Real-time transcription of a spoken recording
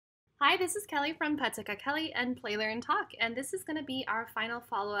Hi, this is Kelly from Puttica Kelly and Play Learn Talk, and this is going to be our final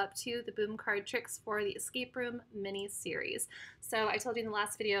follow-up to the boom card tricks for the escape room mini series. So I told you in the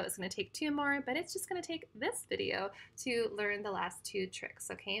last video it's going to take 2 more, but it's just going to take this video to learn the last 2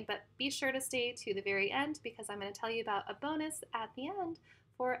 tricks, okay? But be sure to stay to the very end because I'm going to tell you about a bonus at the end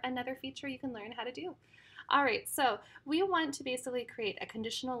for another feature you can learn how to do. All right, so we want to basically create a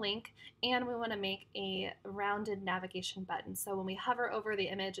conditional link and we want to make a rounded navigation button. So when we hover over the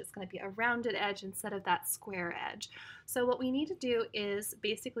image, it's going to be a rounded edge instead of that square edge. So what we need to do is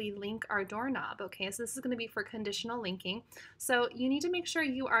basically link our doorknob, okay? So this is going to be for conditional linking. So you need to make sure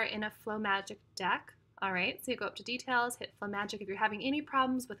you are in a FlowMagic deck. All right, so you go up to details, hit FlowMagic. If you're having any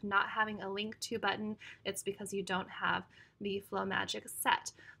problems with not having a link to button, it's because you don't have the FlowMagic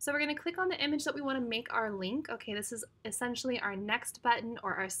set. So we're going to click on the image that we want to make our link. Okay, this is essentially our next button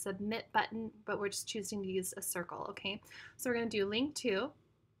or our submit button, but we're just choosing to use a circle, okay? So we're going to do link to,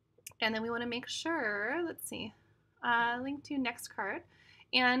 and then we want to make sure, let's see, link to next card.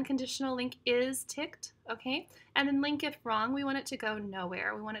 And conditional link is ticked, okay? And then link if wrong, we want it to go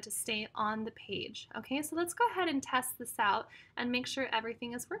nowhere. We want it to stay on the page, okay? So let's go ahead and test this out and make sure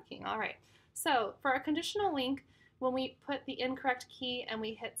everything is working. All right, so for our conditional link, when we put the incorrect key and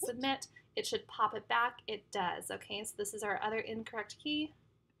we hit submit, it should pop it back. It does, okay? So this is our other incorrect key.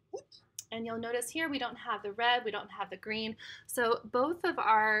 And you'll notice here we don't have the red, we don't have the green. So both of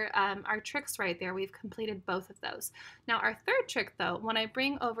our tricks right there, we've completed both of those. Now our third trick though, when I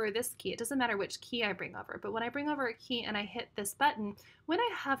bring over this key, it doesn't matter which key I bring over, but when I bring over a key and I hit this button, when I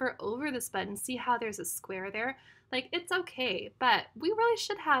hover over this button, see how there's a square there? Like it's okay, but we really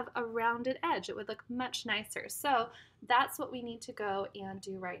should have a rounded edge. It would look much nicer. So that's what we need to go and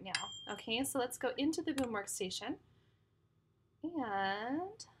do right now. Okay, so let's go into the boom workstation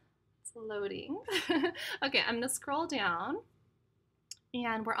and loading. Okay, I'm going to scroll down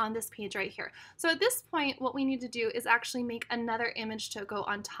and we're on this page right here. So at this point, what we need to do is actually make another image to go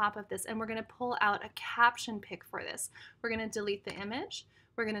on top of this, and we're going to pull out a caption pick for this. We're going to delete the image,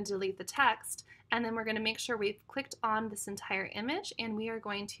 we're going to delete the text, and then we're going to make sure we've clicked on this entire image, and we are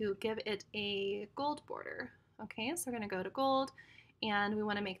going to give it a gold border. Okay, so we're going to go to gold, and we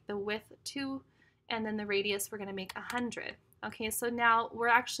want to make the width 2, and then the radius we're going to make 100. Okay, so now we're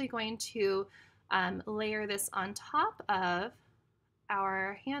actually going to layer this on top of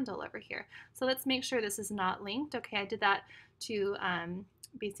our handle over here. So let's make sure this is not linked. Okay, I did that to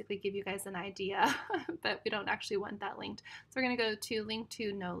basically give you guys an idea, but we don't actually want that linked. So we're going to go to link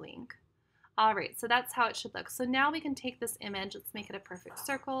to no link. All right, so that's how it should look. So now we can take this image, let's make it a perfect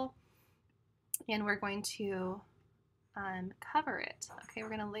circle, and we're going to cover it. Okay, we're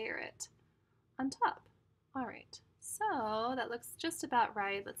going to layer it on top. All right. So that looks just about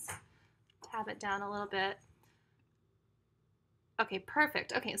right. Let's tab it down a little bit. Okay,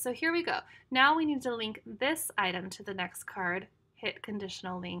 perfect. Okay, so here we go. Now we need to link this item to the next card, hit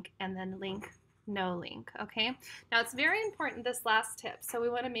conditional link, and then link no link, okay? Now it's very important, this last tip. So we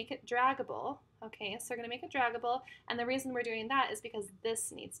want to make it draggable, okay? So we're going to make it draggable, and the reason we're doing that is because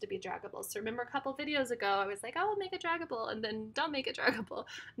this needs to be draggable. So remember a couple videos ago, I was like, oh, make it draggable, and then don't make it draggable.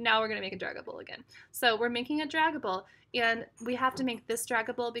 Now we're going to make it draggable again. So we're making it draggable, and we have to make this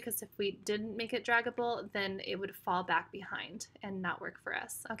draggable because if we didn't make it draggable, then it would fall back behind and not work for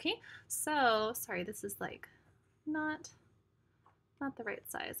us, okay? So, sorry, this is like not the right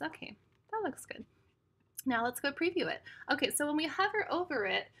size. Okay. That looks good. Now let's go preview it. Okay, so when we hover over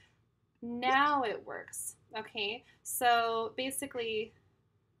it, now it works. Okay, so basically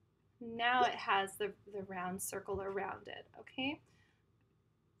now it has the round circle around it. Okay,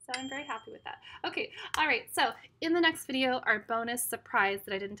 so I'm very happy with that. Okay, all right, so in the next video, our bonus surprise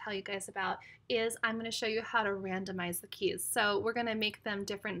that I didn't tell you guys about is I'm going to show you how to randomize the keys. So we're going to make them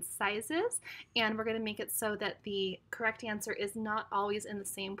different sizes, and we're going to make it so that the correct answer is not always in the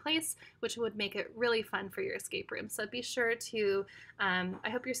same place, which would make it really fun for your escape room. So be sure to, I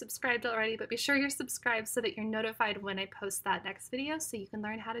hope you're subscribed already, but be sure you're subscribed so that you're notified when I post that next video so you can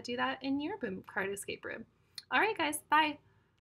learn how to do that in your boom card escape room. All right, guys, bye.